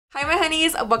Hi my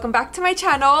honeys, welcome back to my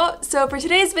channel. So for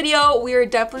today's video, we are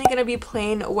definitely going to be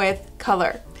playing with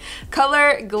color.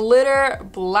 Color, glitter,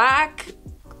 black,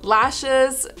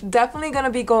 lashes. Definitely going to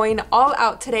be going all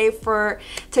out today for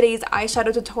today's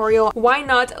eyeshadow tutorial. Why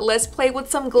not? Let's play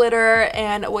with some glitter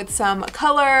and with some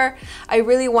color. I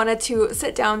really wanted to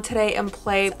sit down today and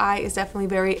play. Eye is definitely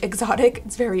very exotic.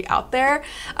 It's very out there.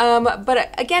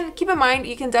 But again, keep in mind,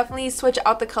 you can definitely switch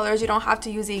out the colors. You don't have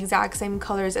to use the exact same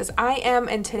colors as I am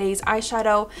in today's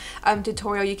eyeshadow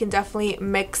tutorial. You can definitely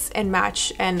mix and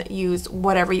match and use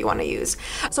whatever you want to use.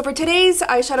 So for today's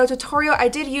eyeshadow tutorial, I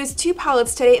did use two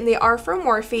palettes today, and they are from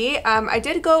Morphe. I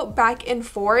did go back and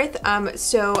forth.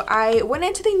 So I went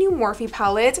into the new Morphe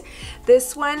palette.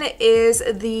 This one is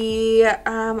the,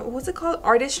 what's it called?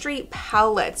 Artistry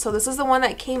palette. So this is the one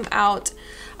that came out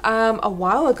a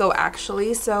while ago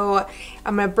actually. So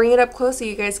I'm gonna bring it up close so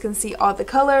you guys can see all the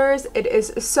colors. It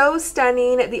is so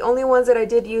stunning. The only ones that I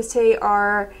did use today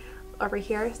are over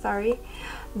here, sorry.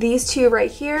 These two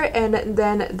right here, and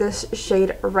then this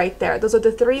shade right there. Those are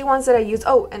the three ones that I use.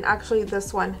 Oh, and actually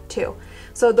this one too.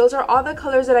 So those are all the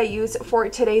colors that I use for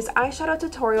today's eyeshadow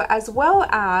tutorial, as well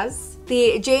as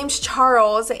the James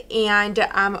Charles and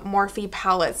Morphe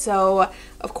palette. So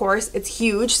of course it's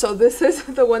huge. So this is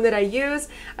the one that I use.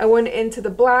 I went into the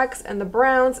blacks and the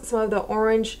browns, some of the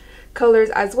orange colors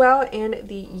as well, and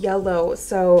the yellow.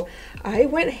 So I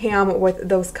went ham with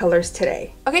those colors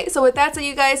today. Okay, so with that said,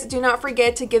 you guys, do not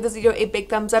forget to give this video a big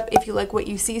thumbs up if you like what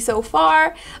you see so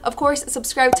far. Of course,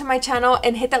 subscribe to my channel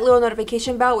and hit that little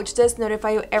notification bell, which does notify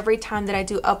you every time that I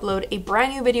do upload a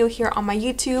brand new video here on my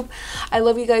YouTube. I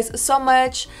love you guys so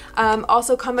much.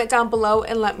 Also comment down below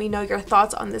and let me know your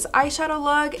thoughts on this eyeshadow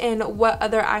look and what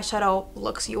other eyeshadow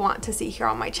looks you want to see here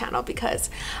on my channel, because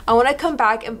I want to come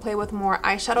back and play with more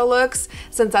eyeshadow looks,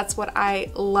 since that's what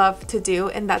I love to do,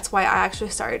 and that's why I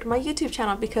actually started my YouTube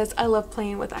channel, because I love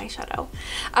playing with eyeshadow.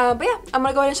 But yeah, I'm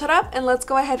gonna go ahead and shut up and let's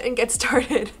go ahead and get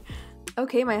started.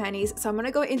 Okay, my honeys, so I'm going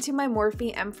to go into my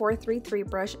Morphe M433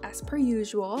 brush as per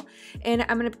usual, and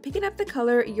I'm going to be picking up the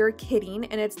color You're Kidding,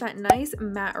 and it's that nice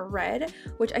matte red,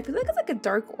 which I feel like it's like a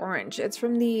dark orange. It's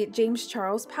from the James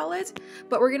Charles palette,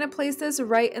 but we're going to place this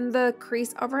right in the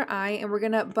crease of our eye, and we're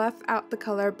going to buff out the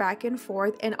color back and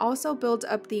forth, and also build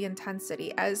up the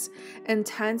intensity as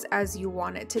intense as you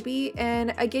want it to be.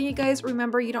 And again, you guys,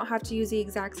 remember, you don't have to use the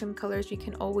exact same colors. You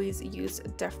can always use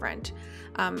different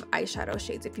eyeshadow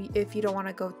shades if you don't want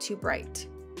to go too bright.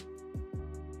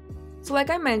 So like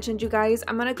I mentioned, you guys,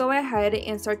 I'm going to go ahead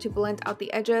and start to blend out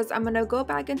the edges. I'm going to go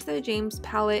back into the James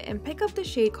palette and pick up the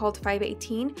shade called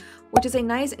 518, which is a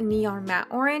nice neon matte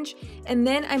orange. And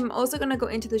then I'm also going to go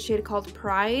into the shade called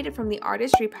Pride from the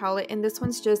Artistry palette, and this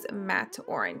one's just matte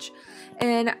orange.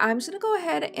 And I'm just going to go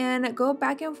ahead and go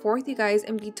back and forth, you guys,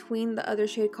 in between the other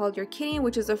shade called You're Kidding,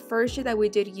 which is the first shade that we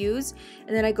did use.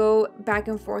 And then I go back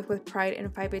and forth with Pride and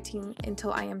 518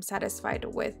 until I am satisfied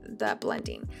with the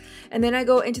blending. And then I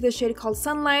go into the shade called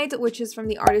Sunlight, which is from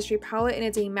the Artistry palette, and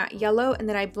it's a matte yellow, and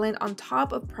then I blend on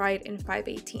top of Pride and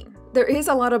 518. There is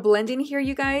a lot of blending here,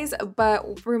 you guys,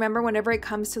 but remember, whenever it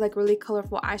comes to like really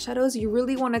colorful eyeshadows, you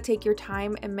really want to take your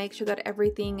time and make sure that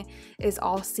everything is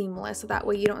all seamless, so that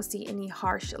way you don't see any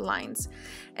harsh lines.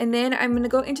 And then I'm going to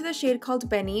go into the shade called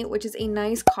Benny, which is a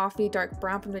nice coffee dark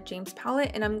brown from the James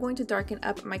palette, and I'm going to darken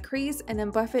up my crease and then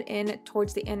buff it in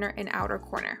towards the inner and outer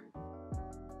corner.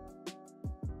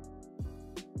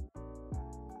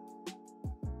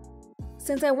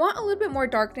 Since I want a little bit more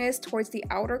darkness towards the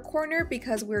outer corner,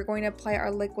 because we're going to apply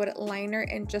our liquid liner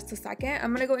in just a second, I'm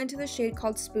going to go into the shade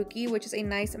called Spooky, which is a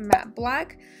nice matte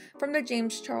black from the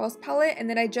James Charles palette, and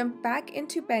then I jump back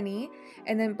into Benny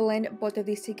and then blend both of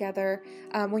these together.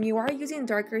 When you are using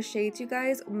darker shades, you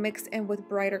guys, mixed in with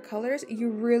brighter colors,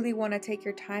 you really want to take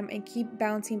your time and keep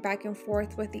bouncing back and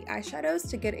forth with the eyeshadows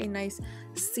to get a nice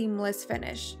seamless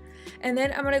finish. And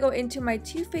then I'm going to go into my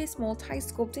Too Faced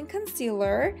Multi-Sculpting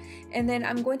Concealer, and then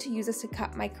I'm going to use this to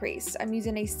cut my crease. I'm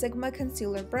using a Sigma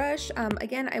concealer brush.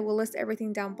 Again, I will list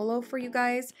everything down below for you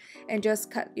guys, and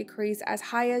just cut your crease as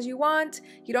high as you want.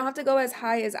 You don't have to go as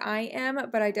high as I am,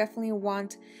 but I definitely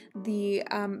want the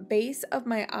base of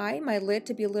my eye, my lid,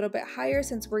 to be a little bit higher,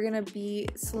 since we're going to be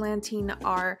slanting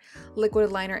our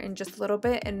liquid liner in just a little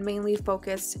bit and mainly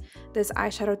focus this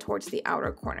eyeshadow towards the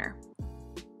outer corner.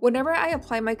 Whenever I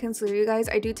apply my concealer, you guys,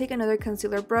 I do take another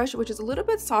concealer brush, which is a little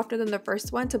bit softer than the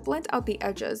first one, to blend out the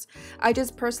edges. I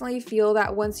just personally feel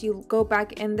that once you go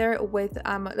back in there with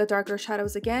the darker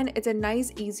shadows again, it's a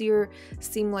nice, easier,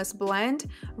 seamless blend,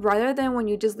 rather than when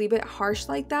you just leave it harsh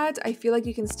like that. I feel like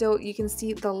you can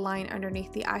see the line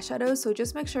underneath the eyeshadow, so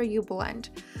just make sure you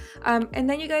blend. And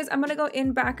then you guys, I'm gonna go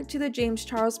in back to the James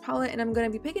Charles palette, and I'm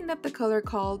gonna be picking up the color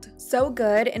called So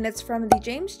Good, and it's from the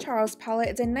James Charles palette.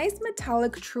 It's a nice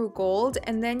metallic true gold.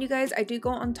 And then you guys, I do go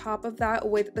on top of that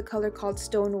with the color called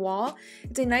Stonewall.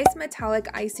 It's a nice metallic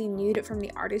icy nude from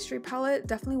the Artistry palette.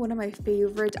 Definitely one of my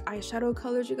favorite eyeshadow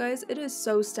colors, you guys. It is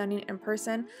so stunning in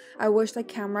person. I wish the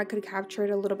camera could capture it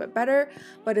a little bit better,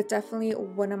 but it's definitely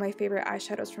one of my favorite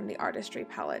eyeshadows from the Artistry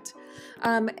palette.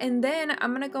 And then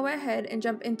I'm gonna go ahead and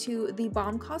jump into the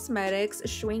BALM Cosmetics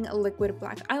SCHWING Liquid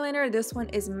Black Eyeliner. This one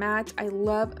is matte. I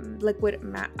love liquid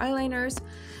matte eyeliners.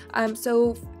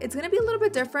 So it's gonna be a little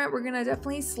bit different. We're gonna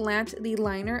definitely slant the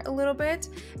liner a little bit,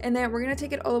 and then we're gonna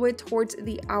take it all the way towards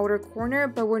the outer corner,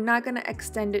 but we're not gonna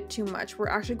extend it too much. We're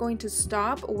actually going to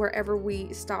stop wherever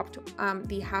we stopped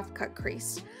the half cut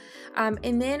crease.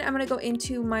 And then I'm gonna go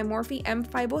into my Morphe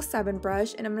M507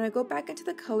 brush, and I'm gonna go back into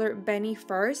the color Benny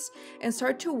first and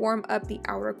start to warm up the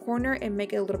outer corner and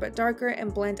make it a little bit darker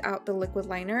and blend out the liquid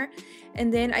liner.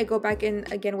 And then I go back in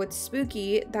again with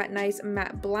Spooky, that nice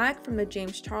matte black from the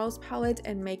James Charles palette,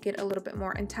 and make it a little bit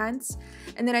more intense.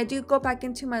 And then I do go back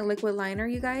into my liquid liner,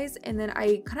 you guys, and then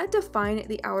I kind of define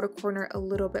the outer corner a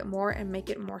little bit more and make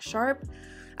it more sharp.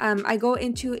 I go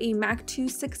into a MAC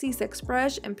 266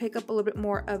 brush and pick up a little bit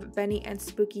more of Benny and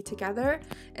Spooky together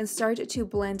and start to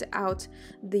blend out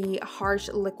the harsh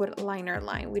liquid liner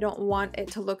line. We don't want it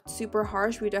to look super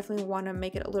harsh. We definitely want to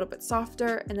make it a little bit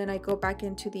softer. And then I go back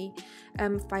into the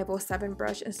M507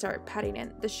 brush and start patting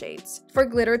in the shades. For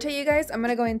glitter to you guys, I'm going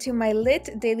to go into my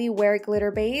Lit Daily Wear glitter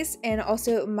base and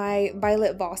also my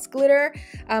Violet VOSS glitter.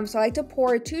 So I like to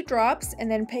pour 2 drops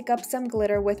and then pick up some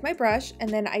glitter with my brush, and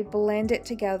then I blend it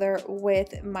together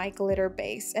with my glitter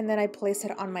base, and then I place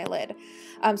it on my lid.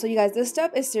 So you guys, this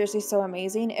stuff is seriously so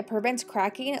amazing. It prevents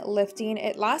cracking, lifting,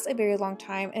 it lasts a very long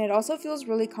time, and it also feels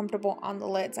really comfortable on the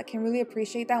lids. I can really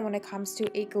appreciate that when it comes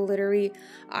to a glittery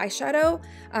eyeshadow.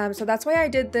 So that's why I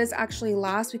did this actually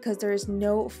last, because there is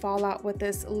no fallout with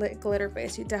this lit glitter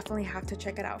base. You definitely have to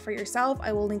check it out for yourself.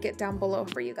 I will link it down below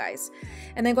for you guys.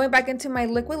 And then going back into my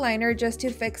liquid liner just to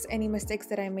fix any mistakes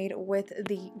that I made with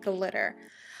the glitter.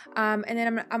 And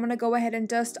then I'm gonna go ahead and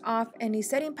dust off any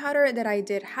setting powder that I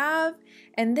did have,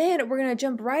 and then we're gonna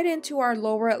jump right into our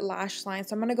lower lash line.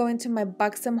 So I'm gonna go into my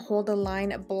BUXOM Hold the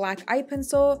Line black eye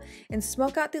pencil and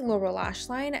smoke out the lower lash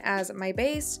line as my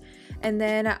base. And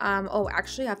then oh,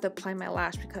 actually I have to apply my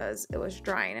lash because it was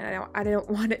drying and I didn't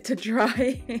want it to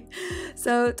dry.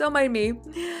 So don't mind me.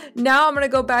 Now I'm gonna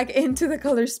go back into the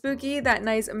color Spooky, that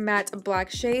nice matte black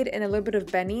shade, and a little bit of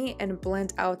Benny, and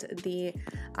blend out the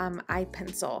eye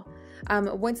pencil.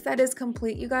 Once that is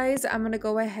complete, you guys, I'm gonna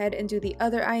go ahead and do the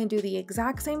other eye and do the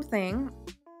exact same thing.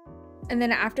 And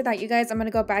then after that, you guys, I'm gonna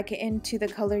go back into the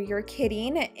color You're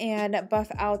Kidding and buff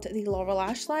out the lower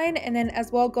lash line, and then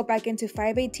as well go back into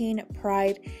 518,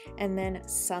 Pride, and then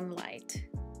Sunlight.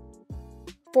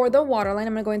 For the waterline,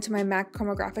 I'm going to go into my MAC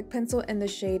Chromographic pencil in the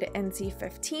shade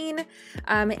NC15.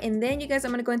 And then, you guys,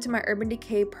 I'm going to go into my Urban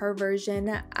Decay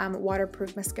Perversion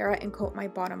waterproof mascara and coat my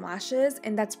bottom lashes.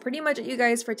 And that's pretty much it, you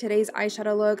guys, for today's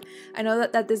eyeshadow look. I know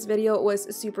that this video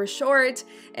was super short,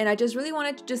 and I just really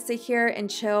wanted to just sit here and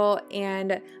chill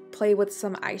and play with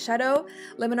some eyeshadow.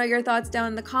 Let me know your thoughts down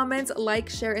in the comments. Like,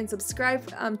 share, and subscribe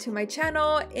to my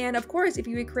channel. And of course, if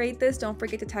you recreate this, don't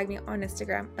forget to tag me on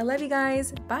Instagram. I love you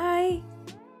guys. Bye!